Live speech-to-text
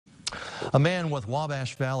A man with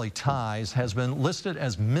Wabash Valley ties has been listed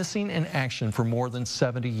as missing in action for more than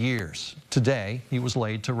 70 years. Today, he was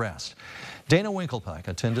laid to rest. Dana Winklepike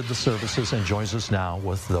attended the services and joins us now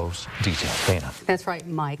with those details. Dana. That's right,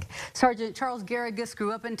 Mike. Sergeant Charles Garrigus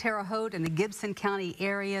grew up in Terre Haute in the Gibson County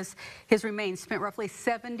areas. His remains spent roughly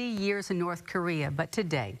 70 years in North Korea, but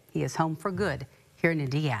today he is home for good here in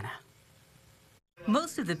Indiana.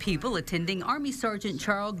 Most of the people attending Army Sergeant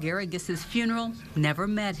Charles Garrigus' funeral never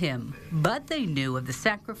met him, but they knew of the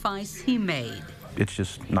sacrifice he made. It's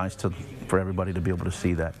just nice for everybody to be able to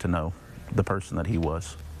see that, to know the person that he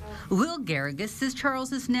was. Will Garrigus is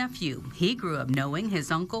Charles's nephew. He grew up knowing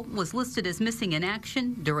his uncle was listed as missing in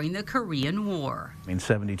action during the Korean War. I mean,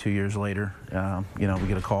 72 years later, we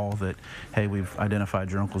get a call that, hey, we've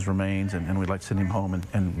identified your uncle's remains and we'd like to send him home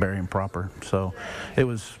and bury him proper. So it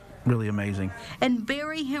was really amazing. And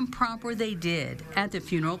bury him proper they did. At the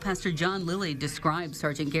funeral, Pastor John Lilly described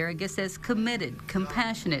Sergeant Garrigus as committed,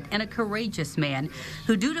 compassionate, and a courageous man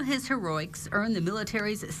who, due to his heroics, earned the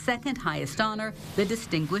military's second highest honor, the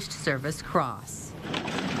Distinguished Service Cross.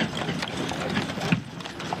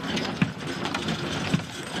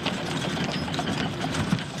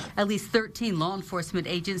 At least 13 law enforcement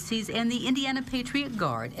agencies and the Indiana Patriot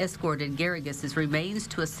Guard escorted Garrigus' remains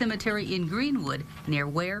to a cemetery in Greenwood, near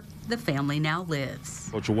where the family now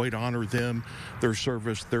lives. It's a way to honor them, their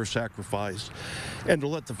service, their sacrifice, and to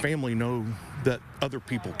let the family know that other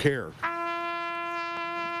people care.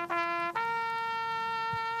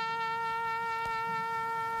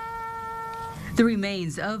 The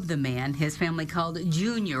remains of the man his family called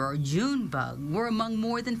Junior or Junebug were among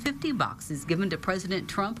more than 50 boxes given to President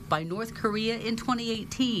Trump by North Korea in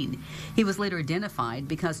 2018. He was later identified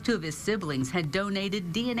because two of his siblings had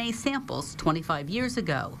donated DNA samples 25 years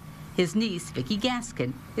ago. His niece, Vicki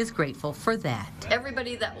Gaskin, is grateful for that.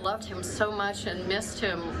 Everybody that loved him so much and missed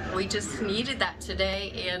him, we just needed that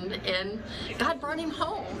today, and God brought him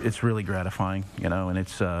home. It's really gratifying, and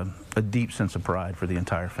it's a deep sense of pride for the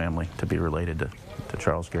entire family to be related to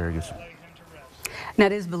Charles Garrigus. Now,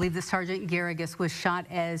 it is believed that Sergeant Garrigus was shot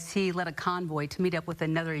as he led a convoy to meet up with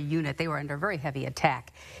another unit. They were under a very heavy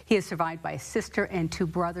attack. He is survived by a sister and two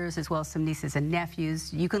brothers, as well as some nieces and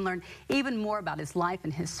nephews. You can learn even more about his life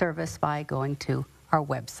and his service by going to our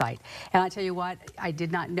website. And I tell you what, I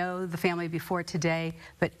did not know the family before today,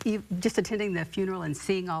 but just attending the funeral and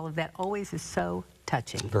seeing all of that always is so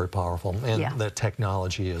touching. Very powerful. And the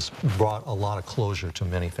technology has brought a lot of closure to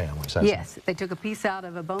many families. Yes, they took a piece out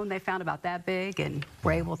of a bone they found about that big and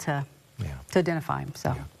were able to identify him.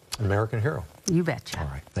 So, American hero. You betcha. All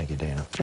right. Thank you, Dana.